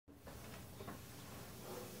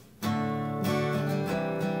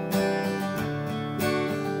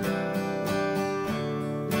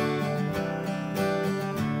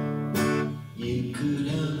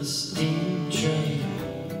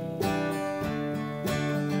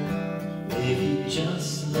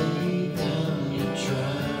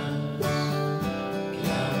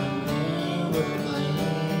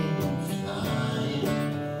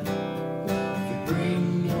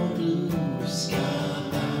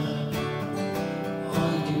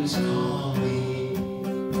always call me.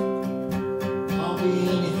 I'll be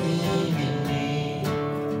anything you need.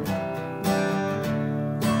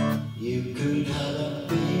 You could have a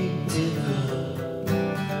big dipper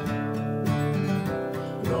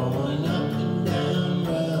going up and down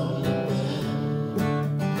round the bend.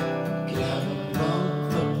 Could have a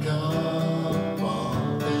bumper car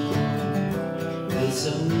bumping. This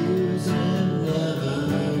amusement never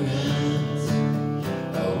ends.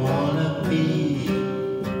 I wanna be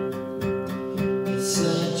a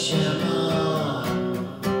sledgehammer.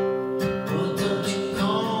 Why don't you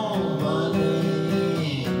call my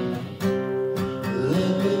name?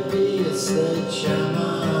 Let me be a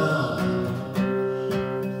sledgehammer.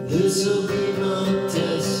 This'll be my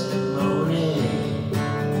testimony.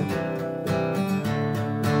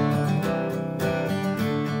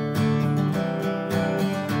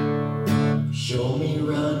 Show me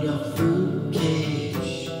round your fruit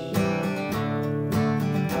cage,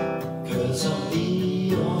 'cause I'll be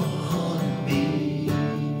your honeybee.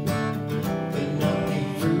 Open up your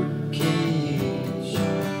fruit cage,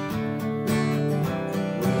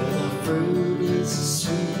 where the fruit is as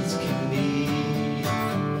sweet as can be.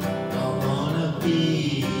 I wanna be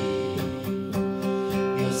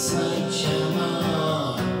your sledgehammer.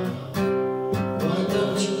 Why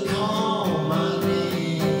don't you call my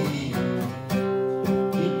name?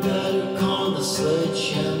 You better call the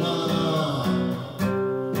sledgehammer.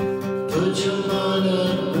 Put your mind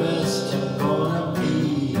at rest. I'm gonna be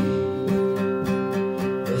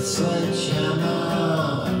a sledgehammer.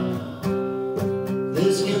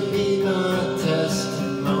 This can be my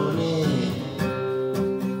testimony.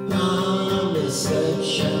 I'm a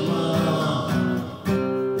sledgehammer.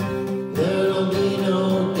 There'll be no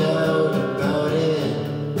doubt about it.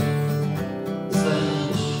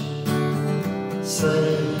 Sledge,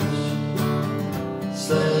 sledge,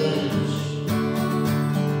 sledge.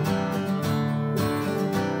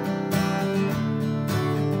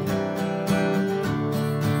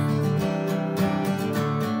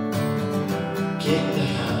 Kick the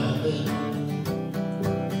habit,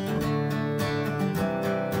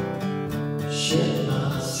 shed my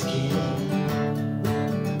skin.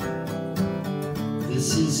 This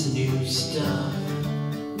is new stuff.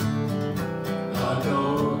 I go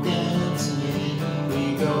dancing in, we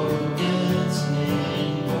go dancing in.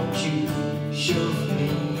 Won't you show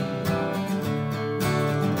me?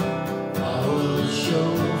 I will show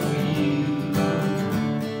for you.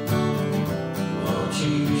 Won't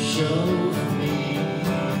you show for me?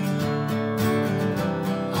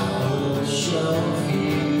 I will show for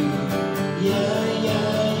you. Yeah,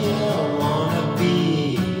 yeah, yeah. I wanna be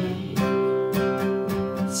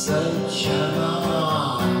sledgehammer.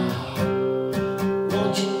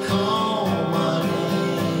 Won't you call my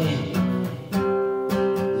name?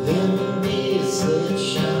 Let me be a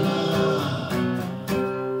sledgehammer.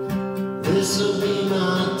 This'll be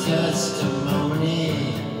my testimony.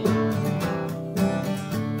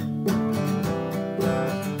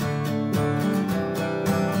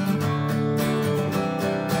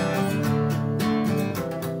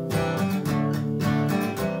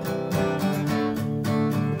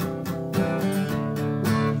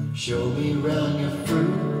 Show me round your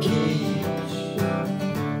fruit cage,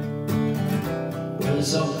 'cause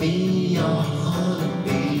I'll be your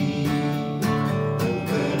honeybee.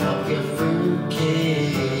 Open up your fruit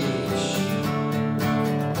cage,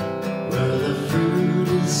 where the fruit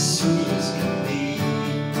is sweet as can be.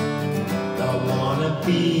 I wanna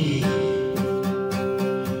be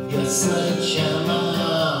your sledgehammer.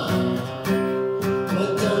 Why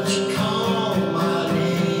don't you call my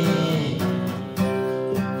name?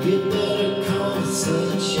 You better call the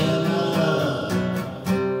sledgehammer.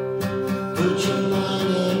 Put your mind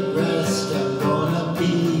at rest. I'm gonna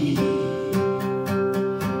be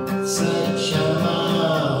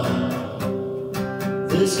sledgehammer.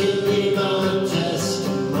 This can be my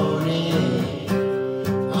testimony.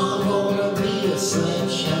 I'm gonna be a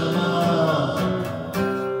sledgehammer.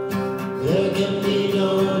 There can be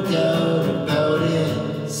no doubt about it.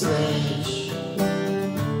 Sledge,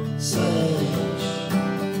 sledge,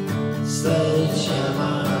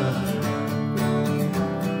 sledgehammer.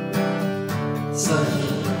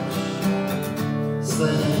 Sledge,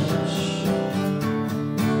 sledge.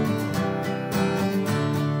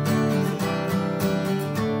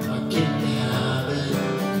 I kick the habit,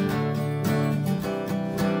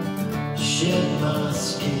 shed my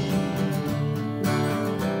skin.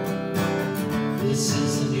 This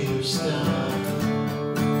is the new stuff.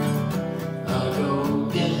 I go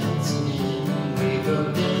dancing in, we go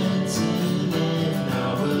dancing in. I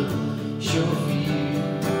will show for you.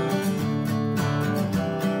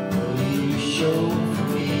 Will you show